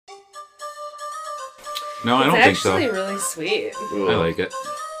No, I don't think so. It's actually really sweet. Ooh, I like it.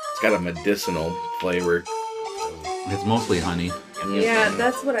 It's got a medicinal flavor. It's mostly honey. Yeah,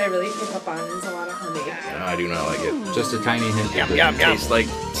 that's what I really pick up on is a lot of honey. No, I do not like it. Just a tiny hint. It tastes like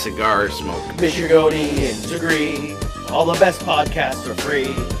cigar smoke. Mr. Godin's agree. All the best podcasts are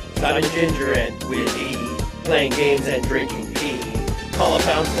free. Simon Ginger and Willie. Playing games and drinking tea. Call a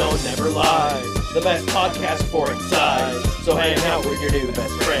Poundstone never lies. The best podcast for its size. So hang out with your new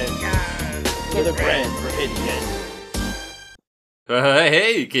best friend. With a Grand Rapidian.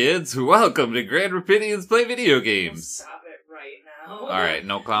 Hey kids, welcome to Grand Rapidians Play Video Games. Stop it right now. Alright,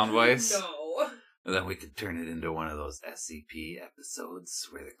 no clown voice? No. Then we could turn it into one of those SCP episodes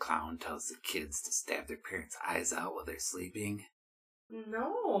where the clown tells the kids to stab their parents' eyes out while they're sleeping.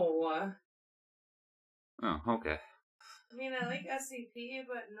 No. Oh, okay. I mean, I like SCP,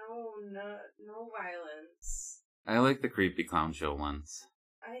 but no violence. I like the creepy clown show ones.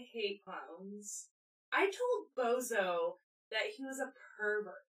 I hate clowns. I told Bozo that he was a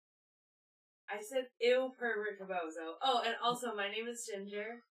pervert. I said, ew, pervert to Bozo. Oh, and also, my name is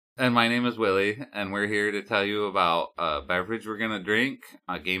Ginger. And my name is Willie, and we're here to tell you about a beverage we're gonna drink,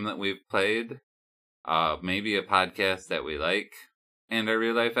 a game that we've played, maybe a podcast that we like, and our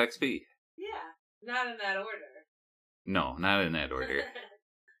real life XP. Yeah, not in that order. No, not in that order.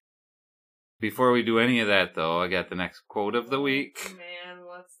 Before we do any of that, though, I got the next quote of the week. Man,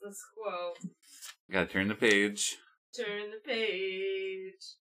 what's this quote? Gotta turn the page. Turn the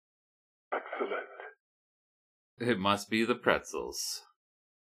page. Excellent. It must be the pretzels.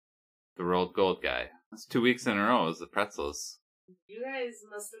 The rolled gold guy. That's 2 weeks in a row is the pretzels. You guys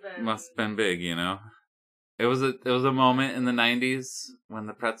must have been... Must have been big, you know. It was a moment in the 90s when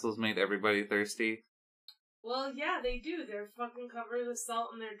the pretzels made everybody thirsty. Well, yeah, they do. They're fucking covered with salt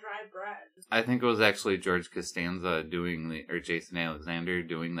and they're dry bread. I think it was actually George Costanza or Jason Alexander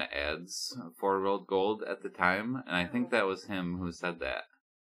doing the ads for Rolled Gold at the time, and I think that was him who said that.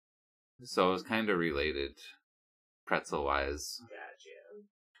 So it was kind of related, pretzel-wise. Gotcha.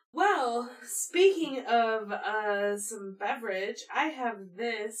 Well, speaking of some beverage, I have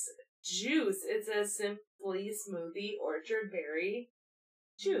this juice. It's a Simply Smoothie Orchard Berry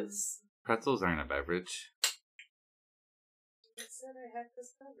juice. Pretzels aren't a beverage. I said I had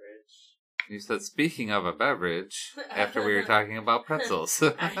this beverage. You said, speaking of a beverage, after we were talking about pretzels.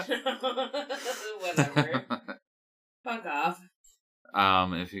 Whatever. Fuck off.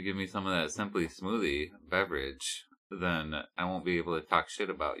 If you give me some of that Simply Smoothie beverage, then I won't be able to talk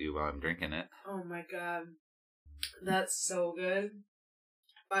shit about you while I'm drinking it. Oh my god. That's so good.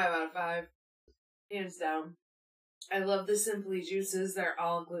 5 out of 5. Hands down. I love the Simply juices. They're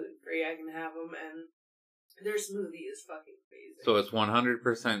all gluten-free. I can have them, and their smoothie is fucking amazing. So it's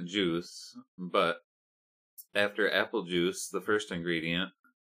 100% juice, but after apple juice, the first ingredient,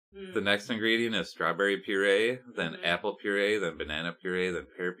 the next ingredient is strawberry puree, then apple puree, then banana puree, then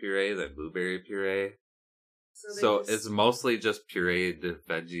pear puree, then blueberry puree. So it's mostly just pureed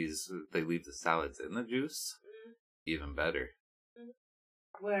veggies. They leave the salads in the juice. Even better.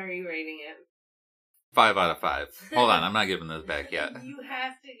 What are you rating it? 5 out of 5. Hold on, I'm not giving this back yet. You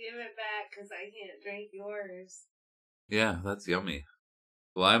have to give it back because I can't drink yours. Yeah, that's yummy.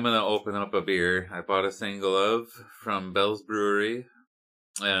 Well, I'm going to open up a beer I bought a single of from Bell's Brewery.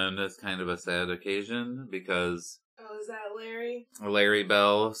 And it's kind of a sad occasion because... Oh, is that Larry? Larry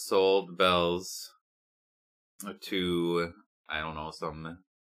Bell sold Bell's to, I don't know, some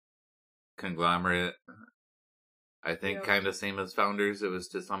conglomerate. I think kind of same as Founders. It was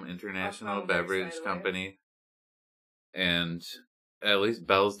to some international beverage company. And at least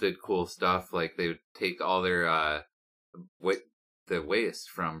Bell's did cool stuff. Like they would take all their the waste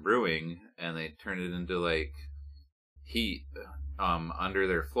from brewing and they'd turn it into like heat under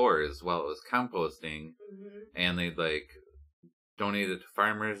their floors while it was composting. And they'd like donate it to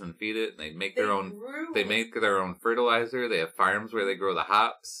farmers and feed it. And they'd make their own. They make their own fertilizer. They have farms where they grow the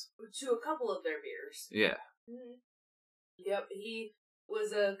hops. To a couple of their beers. Yeah. Yep, he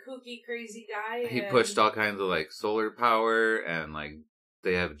was a kooky, crazy guy. He pushed all kinds of, like, solar power, and, like,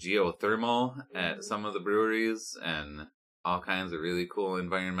 they have geothermal at some of the breweries, and all kinds of really cool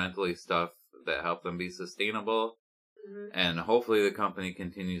environmentally stuff that help them be sustainable. And hopefully the company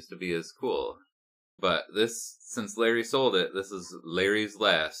continues to be as cool. But this, since Larry sold it, this is Larry's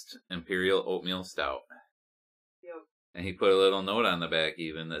last Imperial Oatmeal Stout. Yep. And he put a little note on the back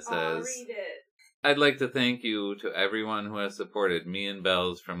even that says... read it. I'd like to thank you to everyone who has supported me and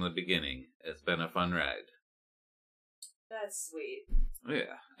Bell's from the beginning. It's been a fun ride. That's sweet.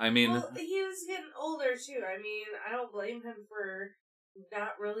 Yeah, I mean... Well, he was getting older, too. I mean, I don't blame him for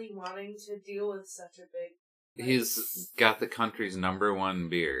not really wanting to deal with such a big... He's got the country's #1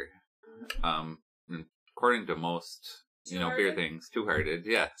 beer. according to most, beer Two-Hearted? things, Two-Hearted,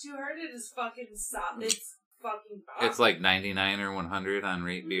 yeah. Two-Hearted is fucking solid. It's fucking It's like 99 or 100 on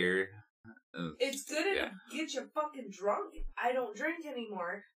Rate Beer. It's good to get you fucking drunk. I don't drink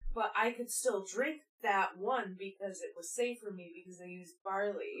anymore, but I could still drink that one because it was safe for me because they use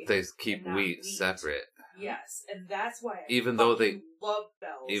barley. They keep wheat separate. Yes, and that's why I love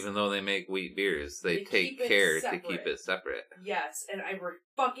Bell's. Even though they make wheat beers, they take care to keep it separate. Yes, and I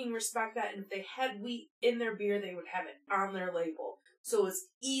fucking respect that. And if they had wheat in their beer, they would have it on their label. So it's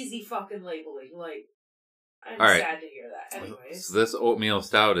easy fucking labeling. Like, I'm sad to hear that. Anyways. So this oatmeal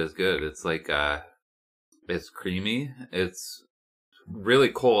stout is good. It's like, it's creamy. It's really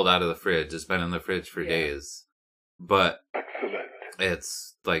cold out of the fridge. It's been in the fridge for days. But Excellent.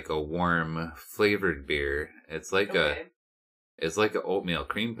 it's like a warm flavored beer. It's like it's like an oatmeal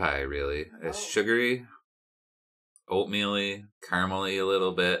cream pie, really. It's sugary, oatmeal-y, caramel-y a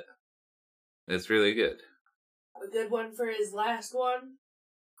little bit. It's really good. A good one for his last one.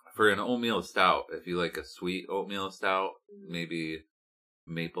 For an oatmeal stout, if you like a sweet oatmeal stout, maybe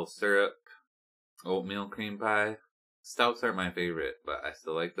maple syrup, oatmeal cream pie. Stouts aren't my favorite, but I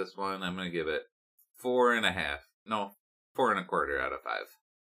still like this one. I'm going to give it 4.5. No, 4.25 out of 5.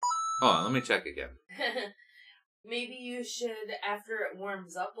 Hold on, let me check again. Maybe you should, after it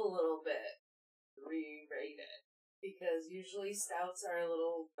warms up a little bit, re-rate it. Because usually stouts are a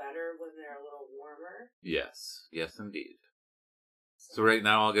little better when they're a little warmer. Yes. Yes, indeed. So right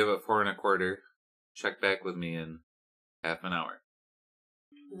now I'll give it 4.25. Check back with me in half an hour.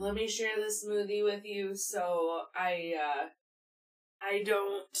 Let me share this smoothie with you so I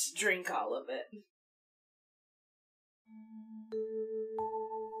don't drink all of it.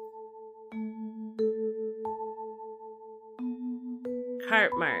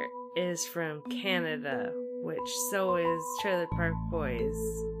 Cartmart is from Canada, which so is Trailer Park Boys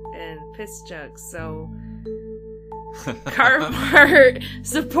and Piss Jugs, so Cartmart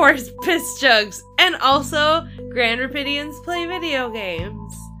supports Piss Jugs, and also Grand Rapidians play video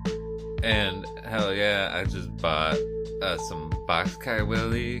games. And hell yeah, I just bought some Boxcar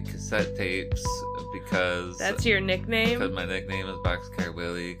Willie cassette tapes because... That's your nickname? Because my nickname is Boxcar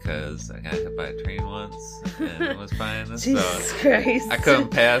Willie, because I got hit by a train once, and it was fine. Jesus Christ. I couldn't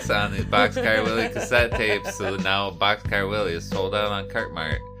pass on these Boxcar Willie cassette tapes, so now Boxcar Willie is sold out on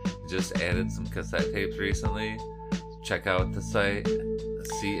Cartmart. Just added some cassette tapes recently. Check out the site,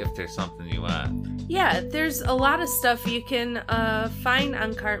 see if there's something you want. Yeah, there's a lot of stuff you can find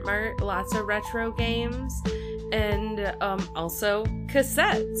on Cartmart. Lots of retro games, and also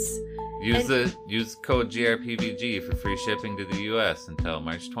cassettes. Use code GRPVG for free shipping to the US until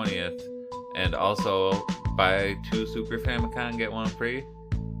March 20th. And also buy 2 Super Famicom, get 1 free.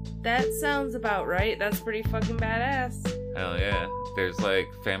 That sounds about right. That's pretty fucking badass. Hell yeah. There's like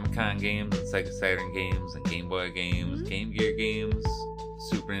Famicom games and Sega Saturn games and Game Boy games, Game Gear games,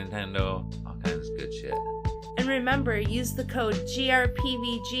 Super Nintendo, all kinds of good shit. And remember, use the code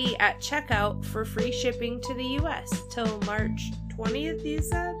GRPVG at checkout for free shipping to the US till March 20th, you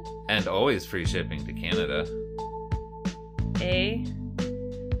said? And always free shipping to Canada.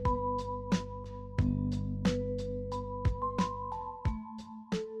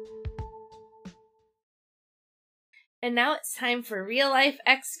 And now it's time for Real Life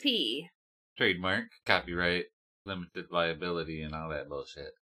XP. Trademark, copyright, limited liability, and all that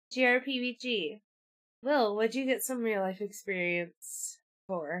bullshit. GRPVG. Will, what'd you get some real life experience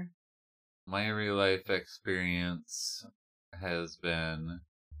for? My real life experience has been,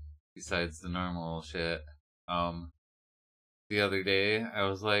 besides the normal shit, the other day I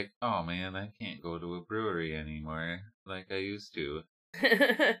was like, oh man, I can't go to a brewery anymore like I used to.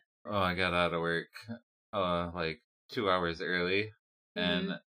 I got out of work like 2 hours early,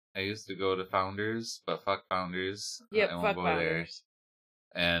 and I used to go to Founders, but fuck Founders. Yep, I won't fuck go Founders.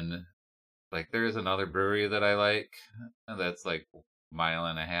 there. And like, there's another brewery that I like that's like 1.5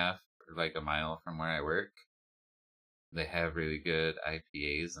 miles, or like a mile from where I work. They have really good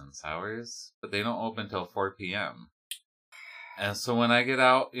IPAs and sours, but they don't open till 4 p.m. And so when I get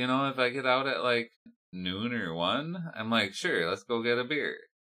out, if I get out at like noon or 1, I'm like, sure, let's go get a beer.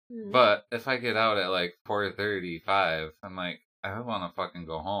 But if I get out at like 4:35, I'm like, I want to fucking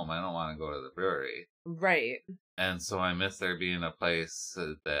go home. I don't want to go to the brewery. Right. And so I miss there being a place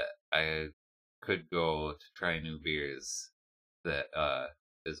that I could go to try new beers that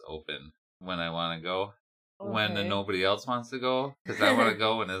is open when I want to go. Okay. When nobody else wants to go. Because I want to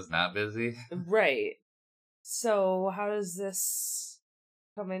go when it's not busy. Right. So how does this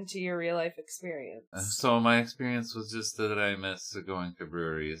come into your real life experience? So my experience was just that I miss going to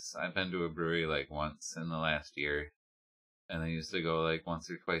breweries. I've been to a brewery like once in the last year. And I used to go like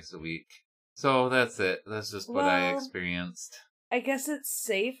once or twice a week. So that's it. That's just what I Well, experienced. I guess it's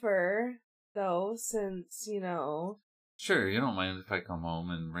safer, though, since, Sure, you don't mind if I come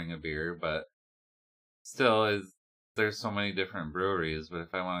home and bring a beer, but still, there's so many different breweries. But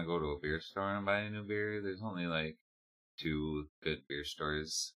if I want to go to a beer store and buy a new beer, there's only like 2 good beer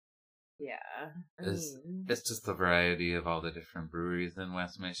stores. Yeah. It's just the variety of all the different breweries in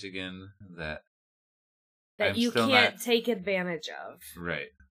West Michigan that you can't take advantage of.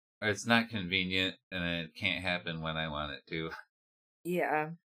 Right. It's not convenient, and it can't happen when I want it to.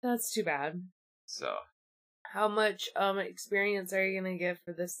 Yeah, that's too bad. So, how much experience are you gonna get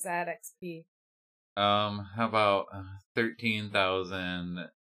for this sad XP? how about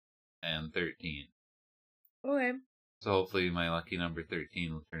 13,013? Okay. So hopefully my lucky number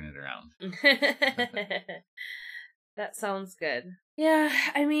 13 will turn it around. That sounds good. Yeah,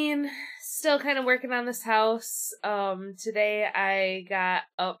 I mean, still kind of working on this house. Today I got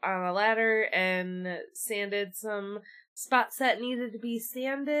up on a ladder and sanded some spots that needed to be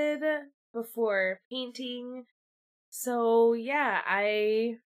sanded before painting. So yeah,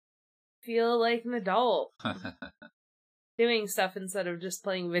 I feel like an adult doing stuff instead of just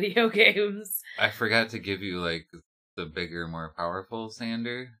playing video games. I forgot to give you like the bigger, more powerful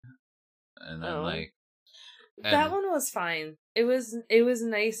sander, and then that one was fine. It was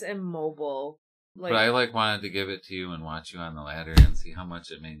nice and mobile. But I wanted to give it to you and watch you on the ladder and see how much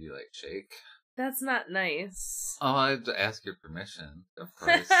it made you shake. That's not nice. Oh, I'd ask your permission, of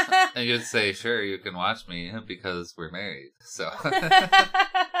course. And you'd say, sure, you can watch me because we're married. So.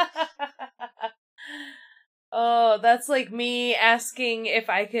 Oh, that's like me asking if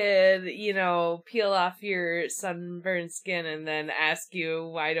I could, peel off your sunburned skin and then ask you,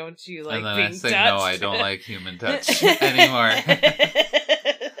 why don't you like being touched? And then I say, no, I don't like human touch anymore.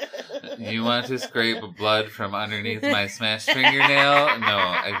 You want to scrape blood from underneath my smashed fingernail? No,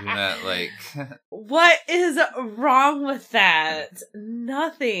 I do not like. What is wrong with that?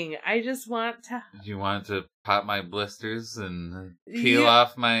 Nothing. I just want to. You want to pop my blisters and peel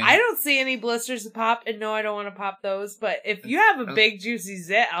off my. I don't see any blisters to pop, and no, I don't want to pop those. But if you have a big juicy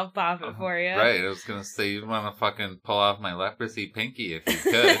zit, I'll pop it for you. Right, I was gonna say you want to fucking pull off my leprosy pinky if you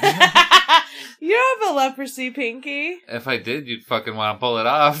could. You don't have a leprosy pinky. If I did, you'd fucking want to pull it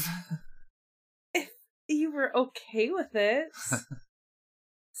off. If you were okay with it.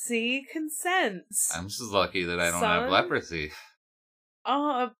 See, consents. I'm just lucky that I don't have leprosy.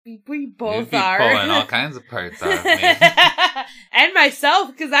 Oh, we both You'd be are. pulling all kinds of parts out of me. And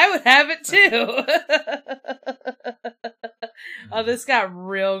myself, because I would have it too. Oh, this got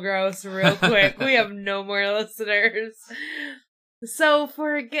real gross real quick. We have no more listeners. So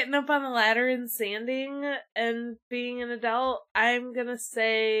for getting up on the ladder and sanding and being an adult, I'm gonna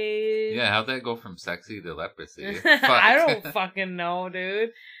say... Yeah, how'd that go from sexy to leprosy? I don't fucking know,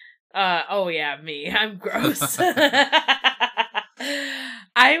 dude. Oh yeah, me. I'm gross.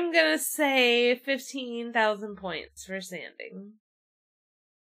 I'm gonna say 15,000 points for sanding.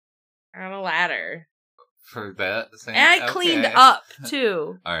 On a ladder. For that? And I cleaned up,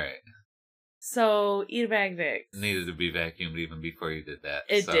 too. Alright. So, eat a bag of dicks. It needed to be vacuumed even before you did that.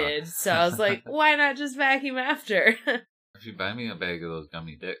 It did. So I was like, why not just vacuum after? If you buy me a bag of those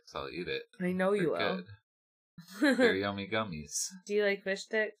gummy dicks, I'll eat it. I know you will. Good. They're yummy gummies. Do you like fish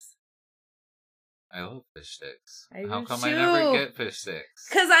sticks? I love fish sticks. How come I never get fish sticks?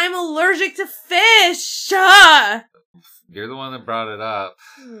 Because I'm allergic to fish! You're the one that brought it up.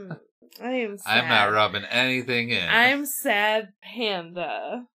 I am sad. I'm not rubbing anything in. I'm sad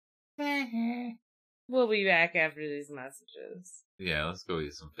panda. We'll be back after these messages. Yeah, let's go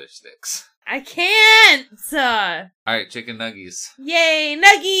eat some fish sticks. I can't! Alright, chicken nuggies. Yay,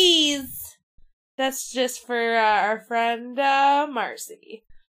 nuggies! That's just for our friend Marcy.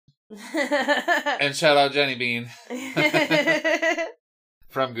 And shout out Jenny Bean.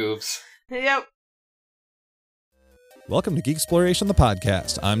 From Goofs. Yep. Welcome to Geek Exploration, the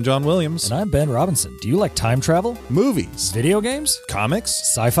podcast. I'm John Williams. And I'm Ben Robinson. Do you like time travel? Movies. Video games? Comics.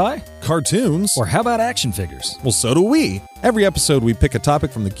 Sci-fi? Cartoons. Or how about action figures? Well, so do we. Every episode, we pick a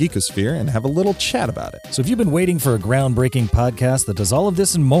topic from the geekosphere and have a little chat about it. So if you've been waiting for a groundbreaking podcast that does all of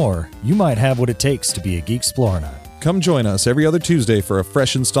this and more, you might have what it takes to be a Geek Explorer. Come join us every other Tuesday for a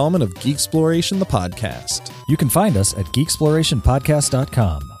fresh installment of Geek Exploration, the podcast. You can find us at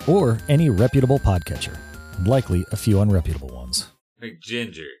geeksplorationpodcast.com or any reputable podcatcher. Likely a few unreputable ones. Hey,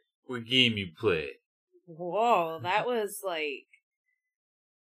 Ginger, what game you play? Whoa, that was,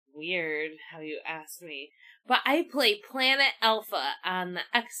 weird how you asked me. But I play Planet Alpha on the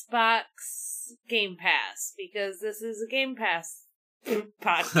Xbox Game Pass, because this is a Game Pass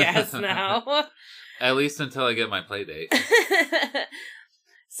podcast now. At least until I get my play date.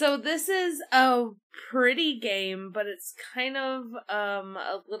 So this is a pretty game, but it's kind of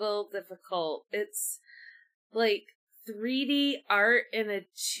a little difficult. It's like 3D art in a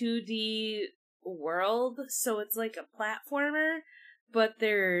 2D world, so it's like a platformer, but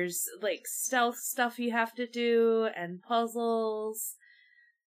there's like stealth stuff you have to do and puzzles.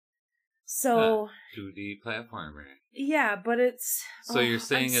 So 2D platformer. yeah, but it's So you're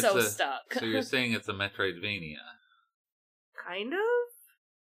saying I'm it's stuck. So you're saying it's a Metroidvania. Kind of?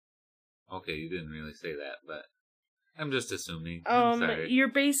 Okay, you didn't really say that, but I'm just assuming. I'm sorry.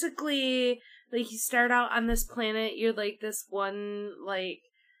 You're basically like you start out on this planet, you're like this one like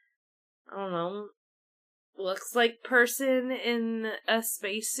I don't know, looks like person in a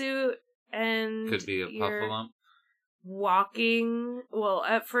spacesuit and Could be a Puffalump. Walking. Well,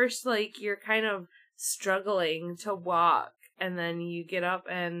 at first like you're kind of struggling to walk and then you get up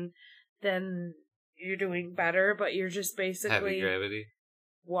and then you're doing better, but you're just basically Heavy gravity.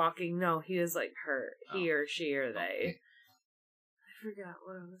 Walking. No, he is like her. He or she or they. Okay. I forgot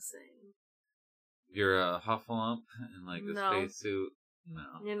what I was saying. You're a Huffalump in like a No. spacesuit. No,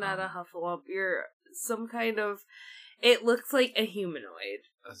 You're not a Hufflepuff. You're some kind of. It looks like a humanoid.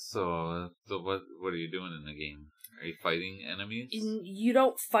 So what are you doing in the game? Are you fighting enemies? You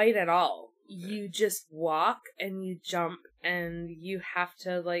don't fight at all. Okay. You just walk and you jump and you have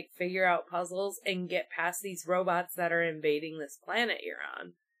to like figure out puzzles and get past these robots that are invading this planet you're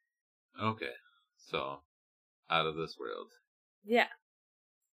on. Okay, so out of this world. Yeah,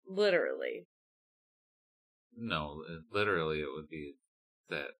 literally. No, literally it would be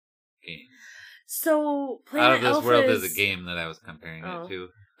that game. So Planet Out of this Alpha world is a game that I was comparing Oh. it to.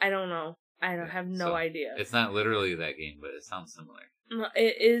 I don't know. I don't have no So, idea. It's not literally that game, but it sounds similar. No,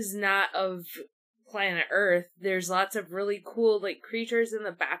 it is not of planet Earth. There's lots of really cool like creatures in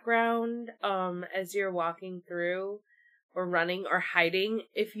the background as you're walking through or running or hiding.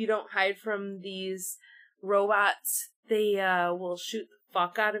 If you don't hide from these robots, they will shoot the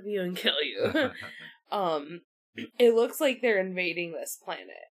fuck out of you and kill you. It looks like they're invading this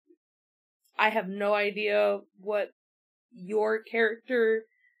planet. I have no idea what your character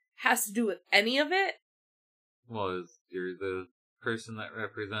has to do with any of it. Well, you're the person that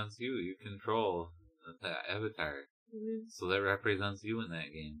represents you. You control that avatar. Mm-hmm. So that represents you in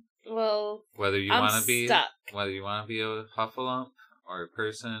that game. Well, Whether you I'm want to be stuck. Whether you want to be a Huffalump or a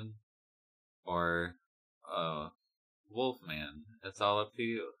person or a Wolfman, it's all up to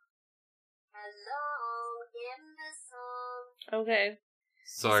you. Okay.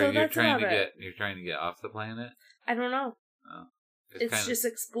 So you're that's trying to about it. you're trying to get off the planet? I don't know. Oh. It's just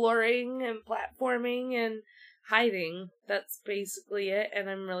exploring and platforming and hiding. That's basically it, and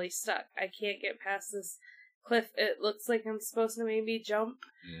I'm really stuck. I can't get past this cliff. It looks like I'm supposed to maybe jump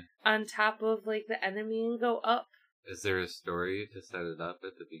on top of like the enemy and go up. Is there a story to set it up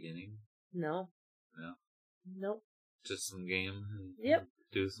at the beginning? No. No. Nope. Just some game and Yep.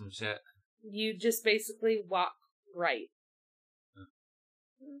 do some shit? You just basically walk right.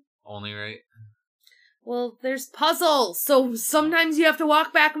 Only right? Well, there's puzzles, so sometimes you have to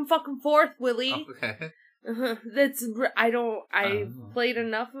walk back and fucking forth, Willie. Okay. I've played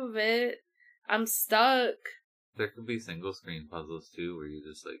enough of it. I'm stuck. There could be single screen puzzles too, where you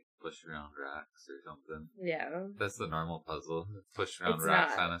just like push around rocks or something. Yeah. That's the normal puzzle. Push around It's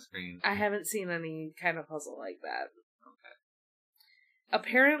rocks not. on a screen. I haven't seen any kind of puzzle like that. Okay.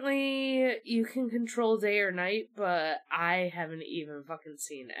 Apparently, you can control day or night, but I haven't even fucking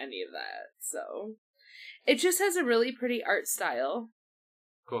seen any of that, so. It just has a really pretty art style.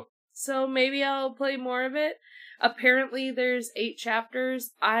 Cool. So maybe I'll play more of it. Apparently there's 8 chapters.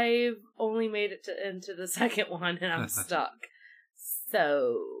 I've only made it into the second one and I'm stuck.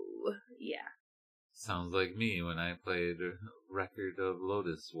 So, yeah. Sounds like me when I played Record of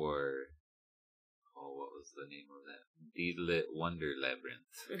Lotus War. Oh, what was the name of that? Deedlit Wonder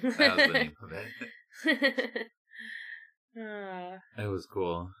Labyrinth. That was the name of it. It was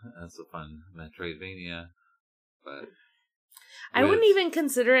cool. That's a fun Metroidvania. But I wouldn't even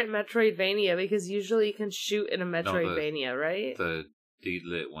consider it Metroidvania because usually you can shoot in a Metroidvania, right? The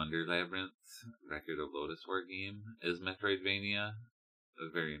Deedlit Wonder Labyrinth Record of Lotus War game is Metroidvania.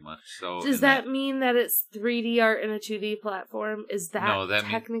 Very much so. Does that mean that it's 3D art in a 2D platform? Is that,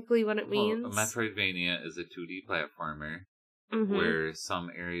 technically what it means? Well, a Metroidvania is a 2D platformer. Mm-hmm. Where some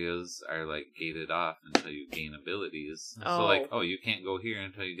areas are like gated off until you gain abilities. Oh. So you can't go here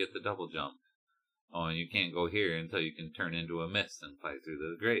until you get the double jump. Oh, and you can't go here until you can turn into a mist and fly through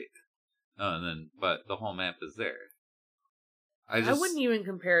the grate. But the whole map is there. I wouldn't even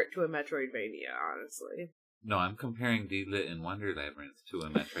compare it to a Metroidvania, honestly. No, I'm comparing Deedlit and Wonder Labyrinth to a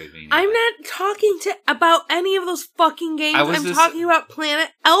Metroidvania. I'm not talking about any of those fucking games. I'm talking about Planet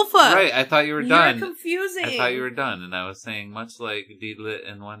Alpha. Right, I thought you were done. You're confusing. I thought you were done, and I was saying much like Deedlit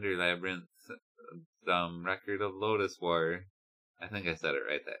and Wonder Labyrinth, Record of Lotus War. I think I said it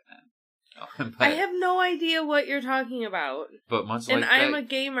right that time. I have no idea what you're talking about. But much like and I'm a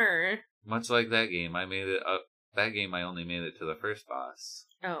gamer. Much like that game, I made it up. That game, I only made it to the first boss.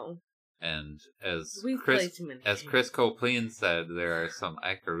 Oh. And as Chris Copleen said, there are some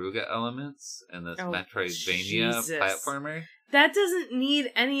Ikaruga elements in this Metroidvania platformer. That doesn't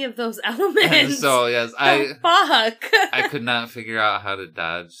need any of those elements. So yes, fuck. I could not figure out how to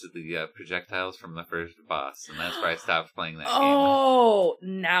dodge the projectiles from the first boss, and that's why I stopped playing that game. Oh,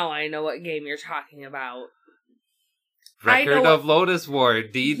 now I know what game you're talking about. Record of Lotus War,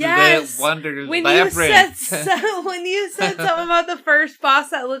 Deedlit Wonder Labyrinth. When you said something about the first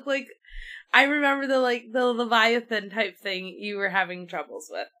boss that looked like, I remember the Leviathan type thing you were having troubles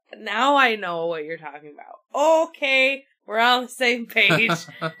with. Now I know what you're talking about. Okay, we're on the same page.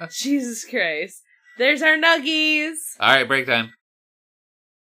 Jesus Christ. There's our nuggies. Alright, break time.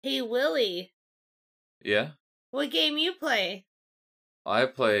 Hey, Willie. Yeah? What game you play? I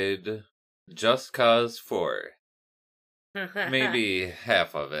played Just Cause 4. Maybe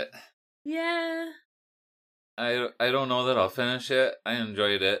half of it. Yeah. I don't know that I'll finish it. I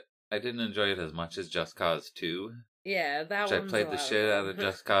enjoyed it. I didn't enjoy it as much as Just Cause 2. Yeah, that one. I played the shit out of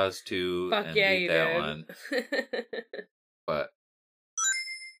Just Cause 2 and beat that one. But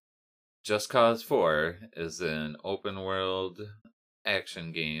Just Cause 4 is an open world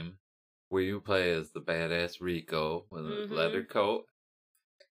action game where you play as the badass Rico with a leather coat.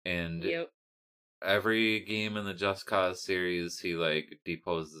 And every game in the Just Cause series, he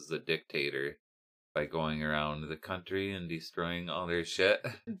deposes a dictator by going around the country and destroying all their shit.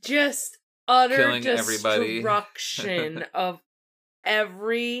 Just utter killing destruction of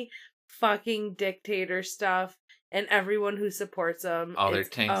every fucking dictator stuff and everyone who supports them. All their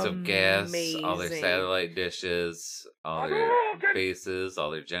tanks of gas, all their satellite dishes, all their bases,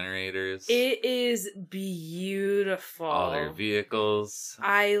 all their generators. It is beautiful. All their vehicles.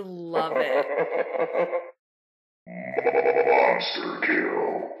 I love it. Monster kill.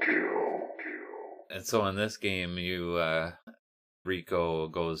 And so in this game, Rico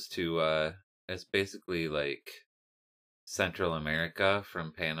goes to, it's basically like Central America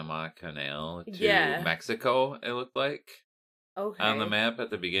from Panama Canal to Mexico, it looked like. Okay. On the map at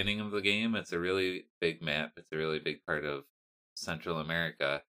the beginning of the game, it's a really big map. It's a really big part of Central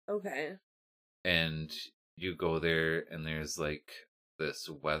America. Okay. And you go there, and there's this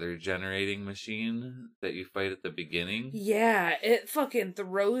weather generating machine that you fight at the beginning. Yeah, it fucking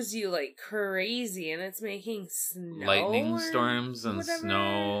throws you like crazy, and it's making snow, lightning storms and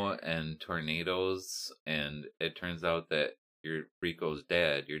snow and tornadoes. And it turns out that your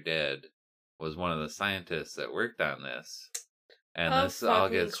dad was one of the scientists that worked on this. And this all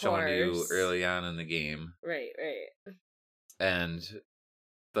gets shown to you early on in the game. Right. And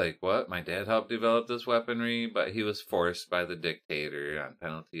what? My dad helped develop this weaponry, but he was forced by the dictator on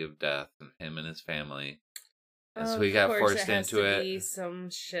penalty of death, and him and his family. And so he got forced into it. Be some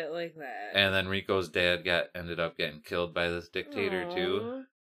shit like that. And then Rico's dad ended up getting killed by this dictator too.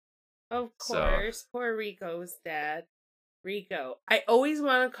 Of course, poor Rico's dad. Rico. I always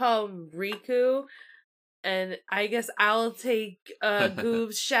want to call him Riku, and I guess I'll take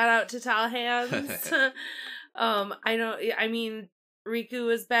Goob's shout out to Tall Hands.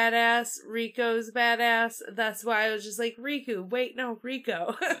 Riku is badass. Rico's badass. That's why I was just like, Riku. Wait, no,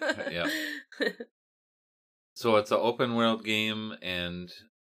 Rico. Yeah. So it's an open world game, and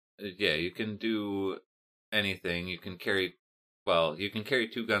you can do anything. You can carry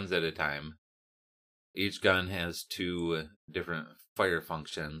 2 guns at a time. Each gun has 2 different fire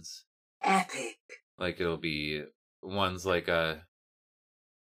functions. Epic. It'll be one's like a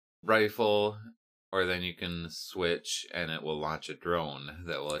rifle. Or then you can switch and it will launch a drone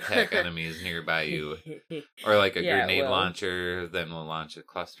that will attack enemies nearby you. Or a grenade launcher, then will launch a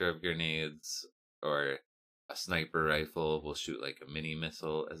cluster of grenades. Or a sniper rifle will shoot a mini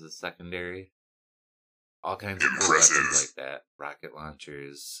missile as a secondary. All kinds of cool weapons like that. Rocket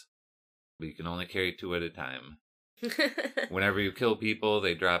launchers. But you can only carry 2 at a time. Whenever you kill people,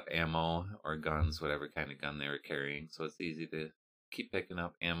 they drop ammo or guns, whatever kind of gun they were carrying. So it's easy to keep picking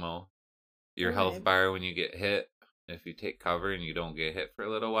up ammo. Your health bar when you get hit, if you take cover and you don't get hit for a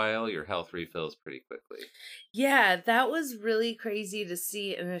little while, your health refills pretty quickly. Yeah, that was really crazy to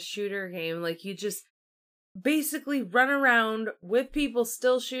see in a shooter game. basically run around with people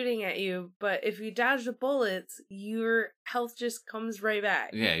still shooting at you, but if you dodge the bullets, your health just comes right back.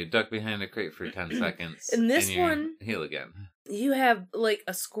 Yeah, you duck behind a crate for 10 seconds. In this and you one, heal again. You have like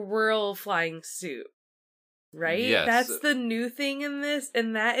a squirrel flying suit, right? Yes. That's the new thing in this,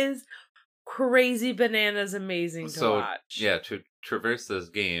 and that is crazy bananas amazing to watch. Yeah, to traverse this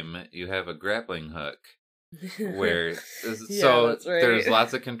game, you have a grappling hook. Where that's right. There's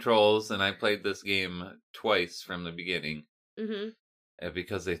lots of controls, and I played this game twice from the beginning.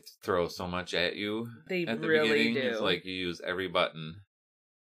 Because they throw so much at you. They at the really beginning. do. It's like you use every button.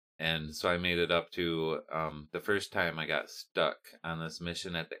 And so I made it up to the first time I got stuck on this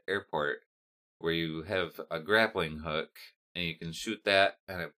mission at the airport where you have a grappling hook and you can shoot that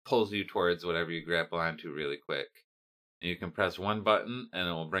and it pulls you towards whatever you grapple onto really quick. And you can press one button and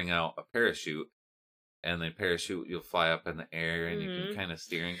it will bring out a parachute. And the parachute, you'll fly up in the air and you can kind of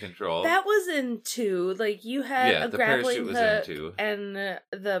steer and control. That was in 2. Like, you had a grappling hook in 2. and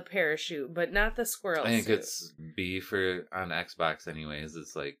the parachute, but not the squirrel I think suit. it's B for, on Xbox anyways,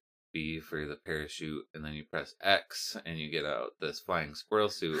 it's like B for the parachute, and then you press X and you get out this flying squirrel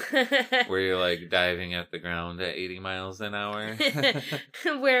suit where you're like diving at the ground at 80 miles an hour.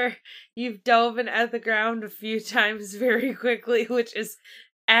 Where you've dove at the ground a few times very quickly, which is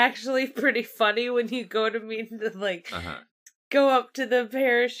actually pretty funny when you go to go up to the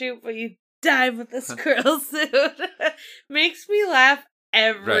parachute, but you dive with the squirrel suit. Makes me laugh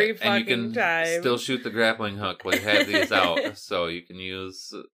every fucking and you can time. Still shoot the grappling hook while you have these out, so you can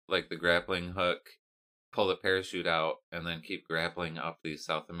use like the grappling hook, pull the parachute out, and then keep grappling up these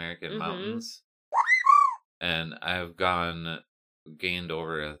South American mountains. And I've gained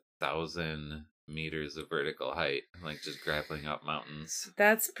over 1,000 meters of vertical height, like just grappling up mountains.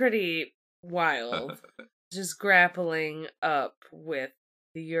 That's pretty wild. Just grappling up with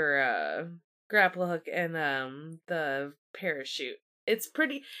your grapple hook and the parachute. It's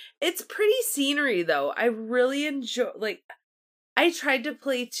pretty scenery though. I really enjoy, like, I tried to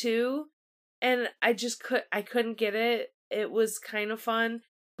play 2 and I couldn't get it. It was kind of fun.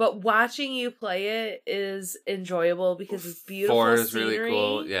 But watching you play it is enjoyable because it's beautiful. 4 is scenery. really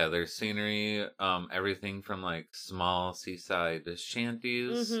cool. Yeah, there's scenery, everything from like small seaside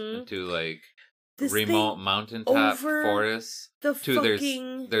shanties to like remote mountaintop forests.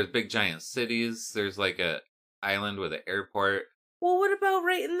 There's big giant cities. There's like a island with an airport. Well, what about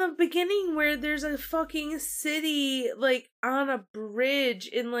right in the beginning where there's a fucking city, like, on a bridge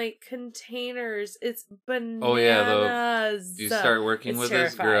in, like, containers? It's bananas. Oh, yeah, you start working with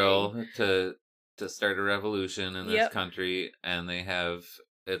this girl to start a revolution in this country, and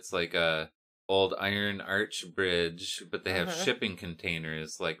it's like a old iron arch bridge, but they have shipping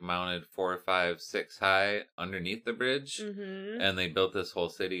containers, like, mounted 4, 5, 6 high underneath the bridge, and they built this whole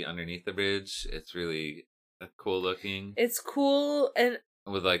city underneath the bridge. It's really cool looking. It's cool and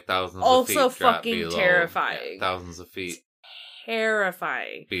with like thousands also of feet also fucking below, terrifying. Thousands of feet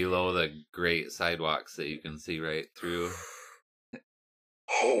terrifying below the great sidewalks that you can see right through.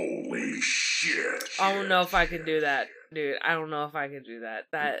 Holy shit! I don't know if I can do that, dude. I don't know if I can do that.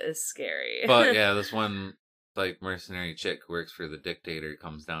 That is scary. But yeah, this one like mercenary chick who works for the dictator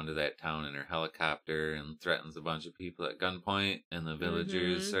comes down to that town in her helicopter and threatens a bunch of people at gunpoint, and the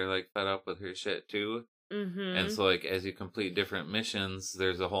villagers are like fed up with her shit too. And so, like, as you complete different missions,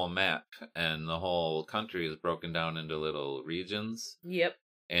 there's a whole map, and the whole country is broken down into little regions. Yep.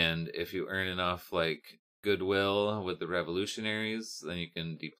 And if you earn enough, like, goodwill with the revolutionaries, then you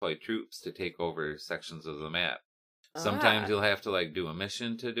can deploy troops to take over sections of the map. Sometimes you'll have to, like, do a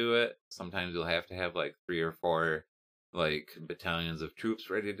mission to do it. Sometimes you'll have to have, like, 3 or 4, like, battalions of troops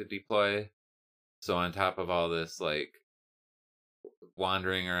ready to deploy. So on top of all this, like,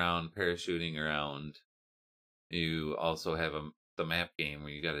 wandering around, parachuting around, you also have the map game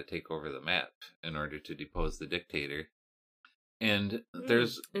where you got to take over the map in order to depose the dictator. And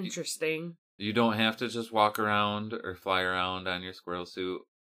there's interesting. You don't have to just walk around or fly around on your squirrel suit.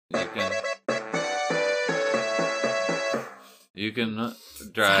 You can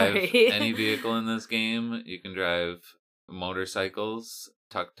drive any vehicle in this game. You can drive motorcycles,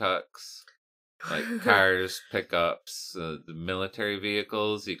 tuk-tuks, like cars, pickups, the military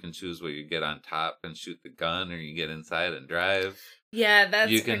vehicles. You can choose where you get on top and shoot the gun, or you get inside and drive. Yeah,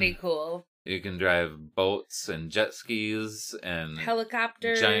 that's pretty cool. You can drive boats and jet skis and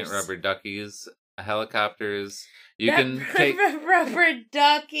helicopters, giant rubber duckies, helicopters. Rubber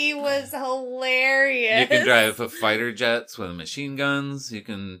ducky was hilarious. You can drive fighter jets with machine guns. You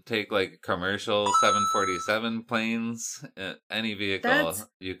can take like commercial 747 planes. Any vehicle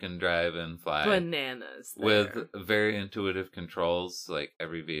you can drive and fly. Bananas. With very intuitive controls. Like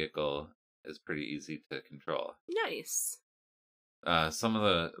every vehicle is pretty easy to control. Nice. Some of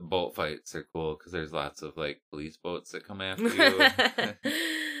the boat fights are cool because there's lots of like police boats that come after you.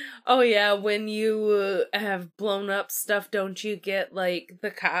 Oh yeah, when you have blown up stuff, don't you get like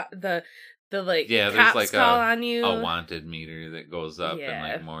the like there's cops like call on you? a wanted meter that goes up, Yeah. and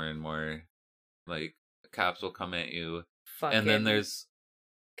like more and more like cops will come at you. Fucking And then there's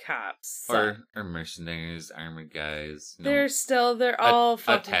cops or mercenaries, armored guys. they're all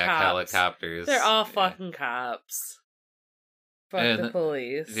fucking attack cops. Helicopters. They're all fucking cops. Fuck the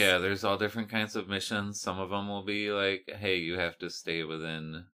police. Yeah, there's all different kinds of missions. Some of them will be like, hey, you have to stay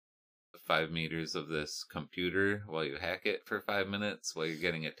within 5 meters of this computer while you hack it for 5 minutes while you're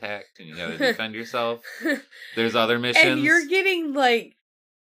getting attacked, and you gotta defend yourself. There's other missions. And you're getting like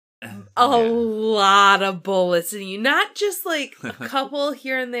a lot of bullets in you. Not just like a couple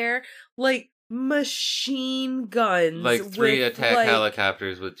here and there, like machine guns. Like 3 with, attack like,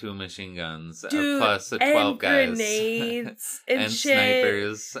 helicopters with 2 machine guns, dude, plus the 12 and guys. Grenades and shit.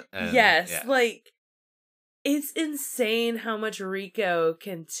 Snipers. And, yes, yeah. like it's insane how much Rico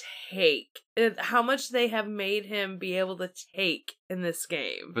can take. How much they have made him be able to take in this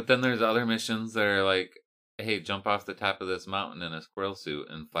game. But then there's other missions that are like, hey, jump off the top of this mountain in a squirrel suit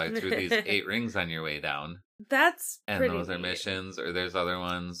and fly through these 8 rings on your way down. That's and pretty those are neat. missions. Or there's other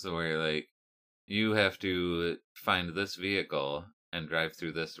ones where like you have to find this vehicle and drive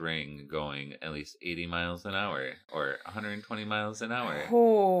through this ring going at least 80 miles an hour or 120 miles an hour.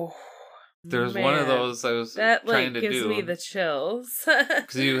 Oh, there's man. one of those I was that trying like to gives do. me the chills.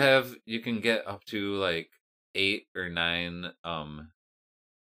 Because you can get up to like 8 or 9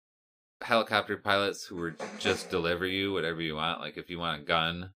 helicopter pilots who will just deliver you whatever you want. Like if you want a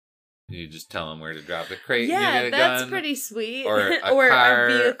gun, you just tell them where to drop the crate. Yeah, and you get a that's gun. pretty sweet. Or a or car,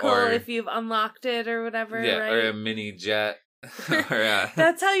 a vehicle or, if you've unlocked it or whatever. yeah, right? or a mini jet. Or,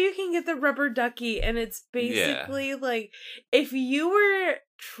 That's how you can get the rubber ducky, and it's basically like if you were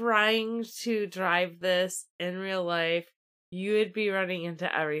trying to drive this in real life, you would be running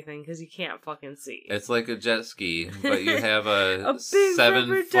into everything because you can't fucking see. It's like a jet ski, but you have A a big 7-foot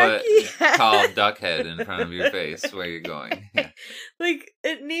rubber ducky. tall duck head in front of your face where you're going. Yeah, Like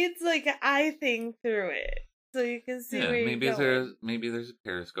it needs like an eye thing through it, so you can see where maybe you're going. there's a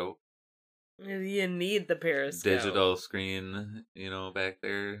periscope. You need the periscope. Digital screen, back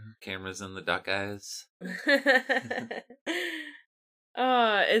there. Cameras in the duck eyes.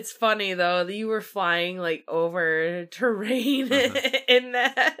 It's funny though that you were flying like over terrain in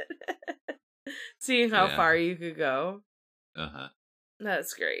that. Seeing how far you could go.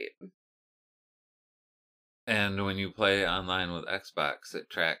 That's great. And when you play online with Xbox, it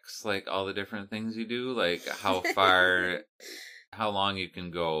tracks like all the different things you do, like how far how long you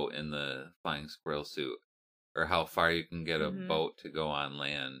can go in the flying squirrel suit, or how far you can get a boat to go on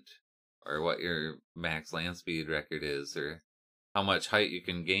land, or what your max land speed record is, or how much height you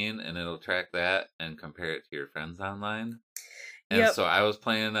can gain, and it'll track that and compare it to your friends online. And so I was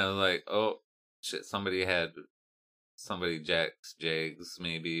playing, I was like, oh shit, somebody Jags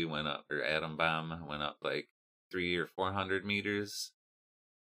maybe went up, or Atom Bomb went up like 300 or 400 meters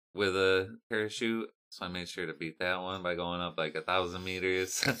with a parachute. So I made sure to beat that one by going up like 1,000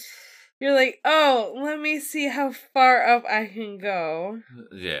 meters. You're like, oh, let me see how far up I can go.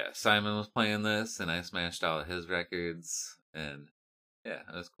 Yeah, Simon was playing this, and I smashed all of his records. And yeah,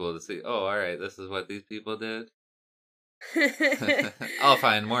 it was cool to see. Oh, alright, this is what these people did. I'll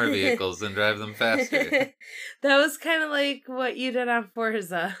find more vehicles and drive them faster. That was kind of like what you did on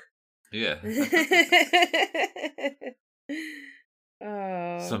Forza. Yeah.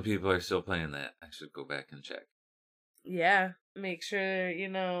 Oh. Some people are still playing that. I should go back and check. Yeah, make sure,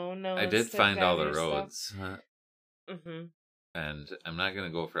 no. I did find all the roads. Mm-hmm. And I'm not going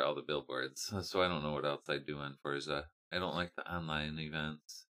to go for all the billboards, so I don't know what else I do on Forza. I don't like the online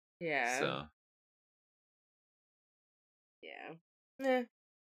events. Yeah. So. Yeah.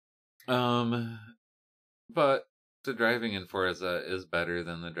 But the driving in Forza is better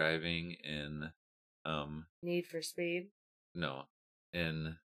than the driving in, Need for Speed? No.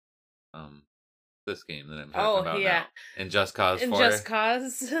 In, this game that I'm talking about now. In Just Cause 4. In Just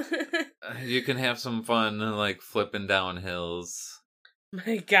Cause? You can have some fun, like, flipping down hills.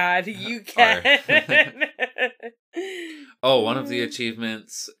 My God, you can. One of the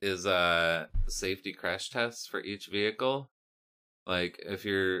achievements is safety crash tests for each vehicle. Like, if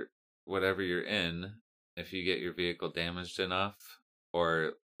whatever you're in, if you get your vehicle damaged enough,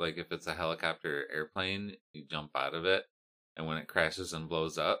 or like if it's a helicopter or airplane, you jump out of it, and when it crashes and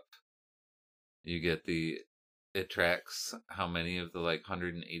blows up, you get the it tracks how many of the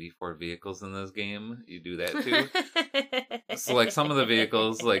 184 vehicles in this game you do that to. So some of the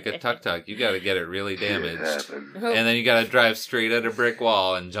vehicles, like a tuk-tuk, you got to get it really damaged. And then you got to drive straight at a brick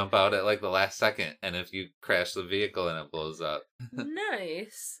wall and jump out at the last second. And if you crash the vehicle and it blows up.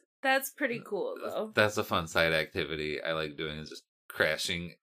 Nice. That's pretty cool, though. That's a fun side activity I like doing, is just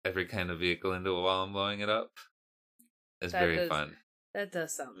crashing every kind of vehicle into a wall and blowing it up. It's very fun. That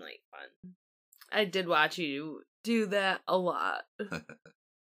does sound like fun. I did watch you do that a lot.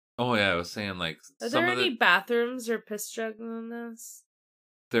 Oh yeah, I was saying Are there any bathrooms or piss jugs on this?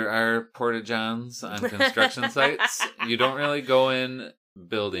 There are porta-johns on construction sites. You don't really go in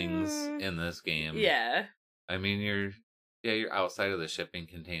buildings in this game. Yeah. I mean, you're outside of the shipping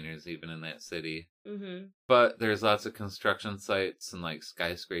containers even in that city. Mm-hmm. But there's lots of construction sites and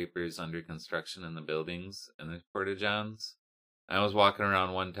skyscrapers under construction in the buildings, and there's porta-johns. I was walking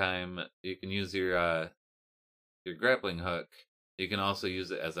around one time. You can use your grappling hook. You can also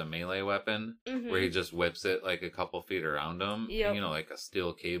use it as a melee weapon, where he just whips it a couple feet around him. Yep. And, a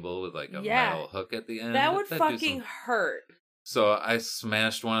steel cable with a metal hook at the end. That would fucking hurt. So I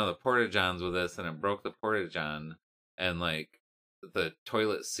smashed one of the porta-johns with this, and it broke the porta-john, and the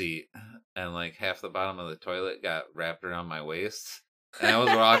toilet seat and half the bottom of the toilet got wrapped around my waist. And I was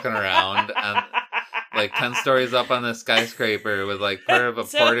walking around and 10 stories up on the skyscraper with part of a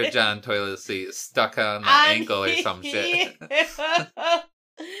porta-john toilet seat stuck on my ankle or some shit.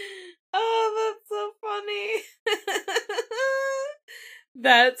 Oh, that's so funny.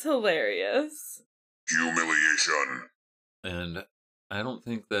 That's hilarious. Humiliation. And I don't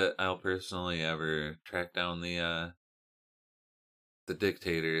think that I'll personally ever track down the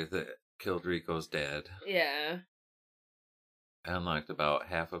dictator that killed Rico's dad. Yeah. I unlocked about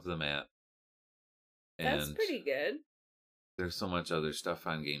half of the map. That's pretty good. There's so much other stuff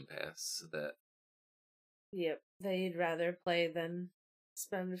on Game Pass that... Yep, that you'd rather play than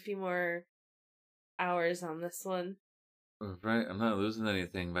spend a few more hours on this one. Right, I'm not losing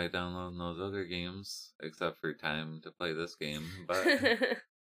anything by downloading those other games, except for time to play this game, but...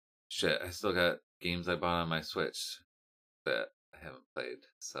 Shit, I still got games I bought on my Switch that I haven't played,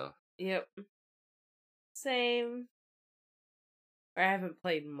 so... Yep. Same. Or I haven't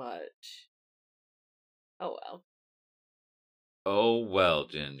played much. Oh well. Oh well,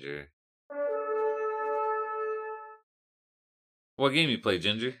 Ginger. What game you play,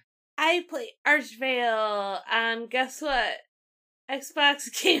 Ginger? I play Archvale on, guess what?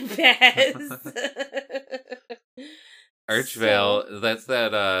 Xbox Game Pass. Archvale, that's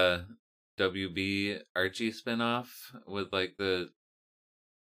that WB Archie spinoff with the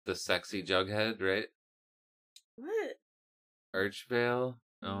sexy Jughead, right? What? Archvale?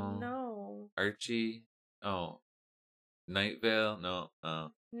 Oh. No. Archie? Oh. Night Vale? No.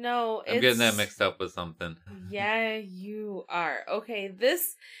 Oh. No, I'm getting that mixed up with something. Yeah, you are. Okay,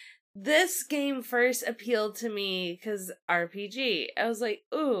 this game first appealed to me because RPG. I was like,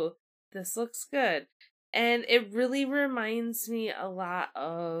 ooh, this looks good. And it really reminds me a lot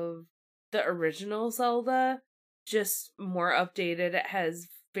of the original Zelda, just more updated. It has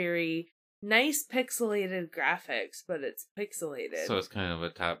very nice pixelated graphics, but it's pixelated. So it's kind of a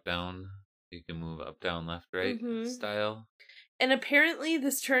top-down, you can move up, down, left, right style. And apparently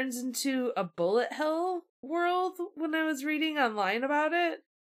this turns into a bullet hell world when I was reading online about it.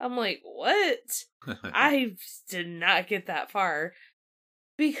 I'm like, what? I did not get that far.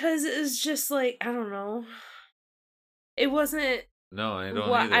 Because it's just I don't know. It wasn't No, I don't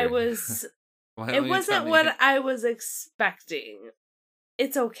what either. I was... It wasn't what I was expecting.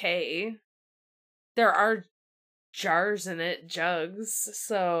 It's okay. There are jars in it, jugs.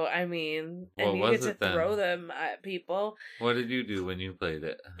 So, I mean, and you get to throw them at people. What did you do when you played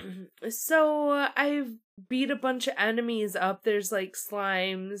it? So, I beat a bunch of enemies up. There's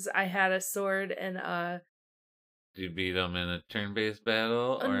slimes. I had a sword and Did you beat them in a turn-based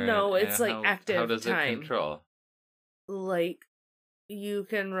battle? Or no, it's active time. How does it control? You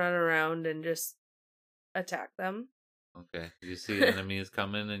can run around and just attack them. Okay. You see enemies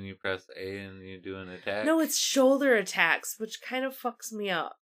coming and you press A and you do an attack? No, it's shoulder attacks, which kind of fucks me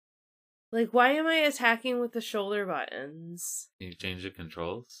up. Why am I attacking with the shoulder buttons? Can you change the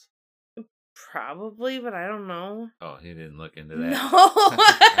controls? Probably, but I don't know. Oh, he didn't look into that. No!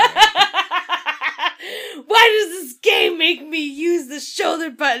 Why does this game make me use the shoulder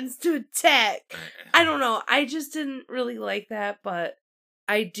buttons to attack? I don't know. I just didn't really like that, but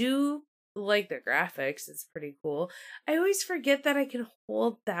I do like the graphics. It's pretty cool. I always forget that I can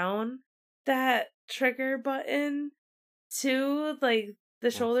hold down that trigger button to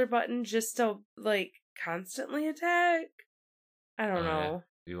the shoulder button just to constantly attack. I don't know.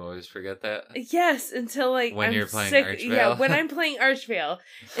 You always forget that? Yes, until like when I'm you're playing sick. Archvale? Yeah, when I'm playing Archvale.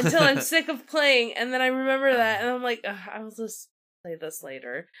 Until I'm sick of playing, and then I remember that, and I'm like, I'll just play this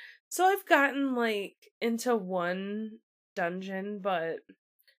later. So I've gotten like into one dungeon, but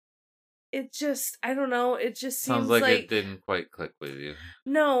it just, I don't know, it just Sounds seems like it didn't quite click with you.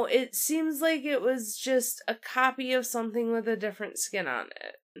 No, it seems like it was just a copy of something with a different skin on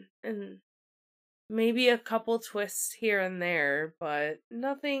it. And maybe a couple twists here and there, but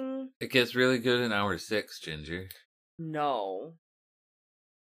nothing. It gets really good in hour 6, Ginger. No.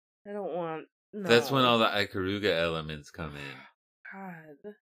 I don't want. No. That's when all the Ikaruga elements come in.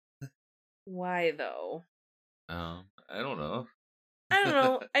 God. Why though? I don't know. I don't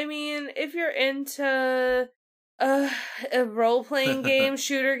know. I mean, if you're into a role-playing game,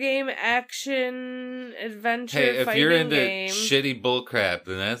 shooter game, action, adventure, Hey, if fighting you're into game. shitty bullcrap,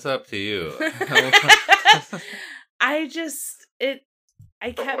 then that's up to you. I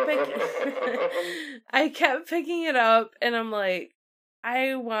kept picking it up, and I'm like,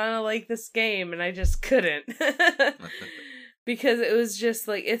 I want to like this game, and I just couldn't. Because it was just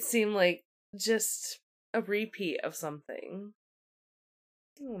like, it seemed like just a repeat of something.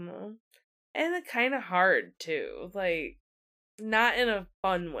 I don't know. And it kind of hard, too. Like, not in a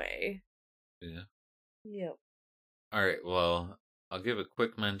fun way. Yeah. Yep. Alright, well, I'll give a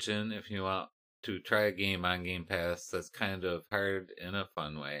quick mention if you want to try a game on Game Pass that's kind of hard in a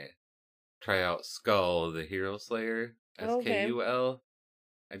fun way. Try out Skull, the Hero Slayer. SKUL.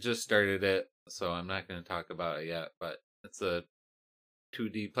 I just started it, so I'm not going to talk about it yet, but it's a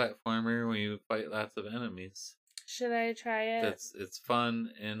 2D platformer where you fight lots of enemies. Should I try it? It's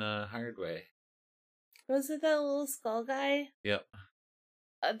fun in a hard way. Was it that little skull guy? Yep.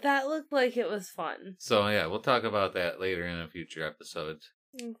 That looked like it was fun. So yeah, we'll talk about that later in a future episode.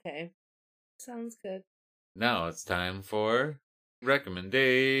 Okay. Sounds good. Now it's time for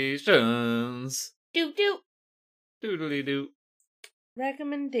recommendations. Doop doop. Doodly doo.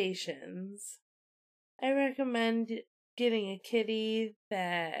 Recommendations. I recommend getting a kitty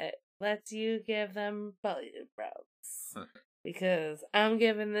that lets you give them belly rubs. Because I'm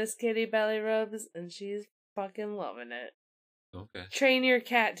giving this kitty belly rubs and she's fucking loving it. Okay. Train your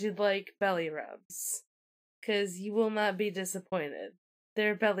cat to like belly rubs. Because you will not be disappointed.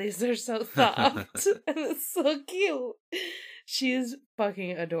 Their bellies are so soft. And it's so cute. She is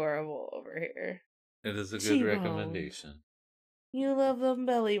fucking adorable over here. It is a good T-Bone. recommendation. You love them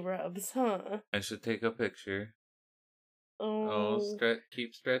belly rubs, huh? I should take a picture. Oh,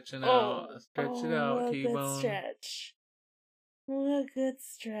 Keep stretching out. Stretch it out, what a T-Bone. good stretch. What a good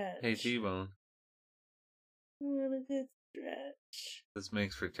stretch. Hey, T-Bone. What a good stretch. This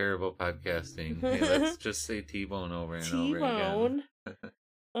makes for terrible podcasting. Hey, let's just say T-Bone over and over again. T-Bone.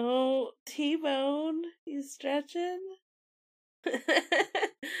 Oh, T-Bone. You stretching?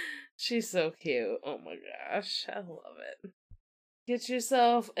 She's so cute. Oh my gosh. I love it. Get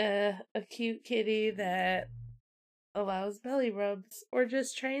yourself a cute kitty that allows belly rubs, or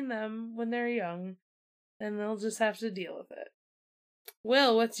just train them when they're young, and they'll just have to deal with it.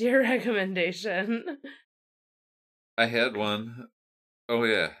 Will, what's your recommendation? I had one. Oh,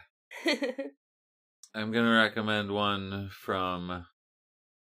 yeah. I'm going to recommend one from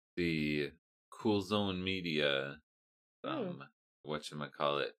the Cool Zone Media,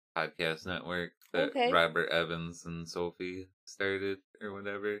 whatchamacallit, podcast network that Robert Evans and Sophie started, or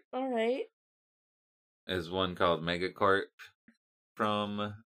whatever. Alright. Is one called Megacorp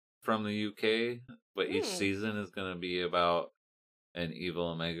from the UK, but each season is going to be about an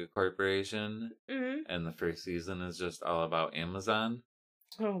evil mega corporation, and the first season is just all about Amazon.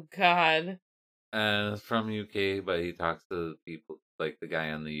 Oh God. And it's from UK, but he talks to people like the guy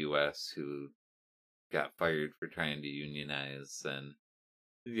in the US who got fired for trying to unionize, and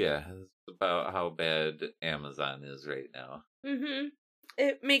yeah, it's about how bad Amazon is right now.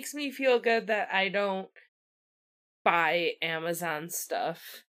 It makes me feel good that I don't buy Amazon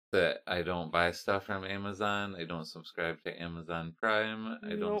stuff. That I don't buy stuff from Amazon. I don't subscribe to Amazon Prime.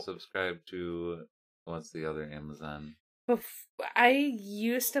 I don't subscribe to, what's the other Amazon? I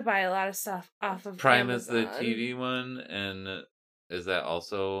used to buy a lot of stuff off of Prime Amazon. is the TV one, and is that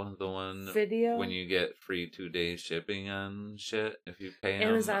also the one video when you get free 2-day shipping on shit if you pay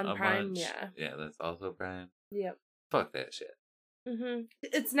Amazon them a Prime? bunch? Yeah, that's also Prime. Yep. Fuck that shit.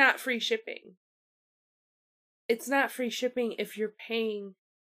 It's not free shipping. It's not free shipping if you're paying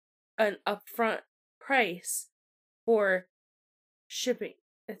an upfront price for shipping.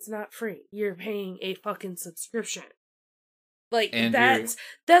 It's not free. You're paying a fucking subscription. Like, And that's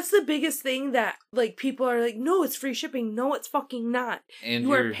the biggest thing that, like, people are like, no, it's free shipping. No, it's fucking not. And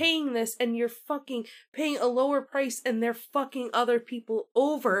You are paying this, and you're fucking paying a lower price, and they're fucking other people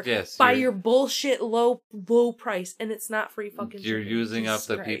over by your bullshit low price, and it's not free fucking You're shipping. using Jesus up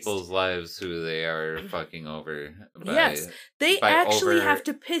the Christ. people's lives who they are fucking over. Yes, they actually have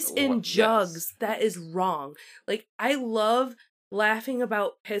to piss in Yes. jugs. That is wrong. Like, I love laughing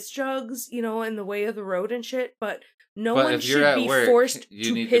about piss jugs, you know, in the way of the road and shit, but no But one if you're should at be work, forced you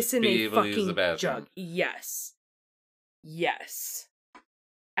to need piss to in be a able to use the fucking bathroom. jug. Yes. Yes.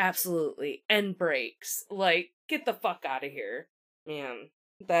 Absolutely. And brakes. Like, get the fuck out of here. Man,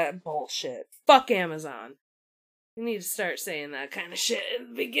 that bullshit. Fuck Amazon. You need to start saying that kind of shit at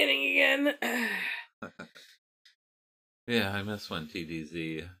the beginning again. Yeah, I miss when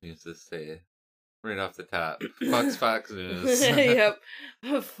TDZ used to say right off the top, "Fuck's Fox News." Yep.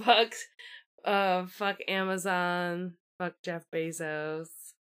 Fuck Amazon. Fuck Jeff Bezos.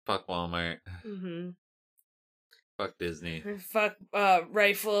 Fuck Walmart. Mm-hmm. Fuck Disney. Fuck Black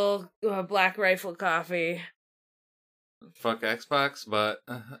Rifle Coffee. Fuck Xbox, but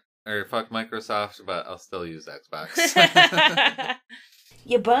or fuck Microsoft, but I'll still use Xbox.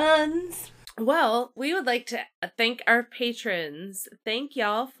 You buns. Well, we would like to thank our patrons. Thank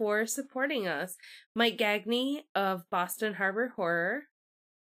y'all for supporting us. Mike Gagney of Boston Harbor Horror.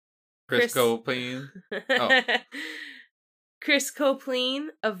 Chris Copleen. Oh. Chris Copleen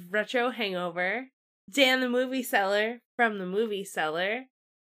of Retro Hangover. Dan the Movie Seller from The Movie Seller.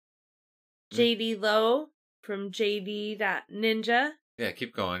 JD Lowe from JD.Ninja. Yeah,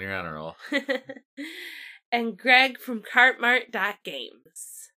 keep going. You're on a roll. And Greg from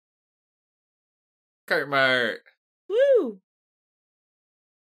Cartmart.Games. Cartmart. Woo!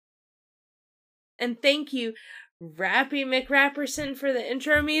 And thank you, Rappy McRapperson, for the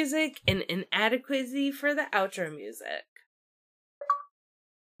intro music and Inadequacy for the outro music.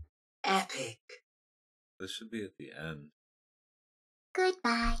 Epic. This should be at the end,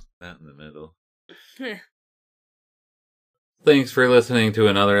 Goodbye. not in the middle. Thanks for listening to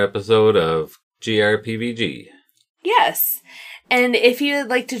another episode of GRPVG. Yes. And if you would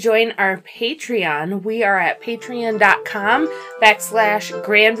like to join our Patreon, we are at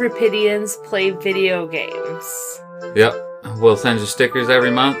patreon.com/Grand Rapidians Play Video Games. Yep. We'll send you stickers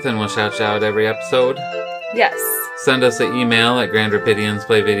every month and we'll shout you out every episode. Yes. Send us an email at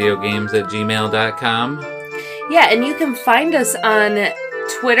grandrapidiansplayvideogames@gmail.com. Yeah, and you can find us on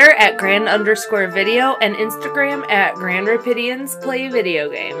Twitter at Grand_Video and Instagram at Grand Rapidians Play Video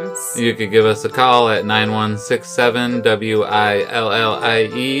Games. You could give us a call at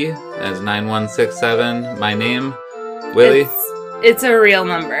 9167-WILLIE. That's 9167. My name, Willie. It's a real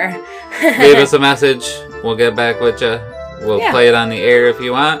number. Leave us a message. We'll get back with you. We'll play it on the air if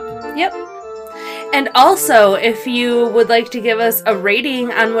you want. Yep. And also, if you would like to give us a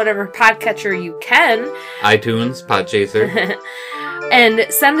rating on whatever podcatcher you can, iTunes, Podchaser. And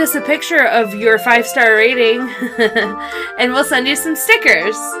send us a picture of your 5-star rating, and we'll send you some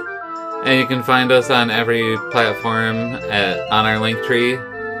stickers. And you can find us on every platform on our link tree,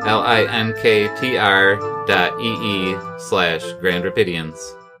 linktr.ee/Grand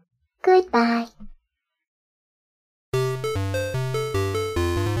Rapidians. Goodbye.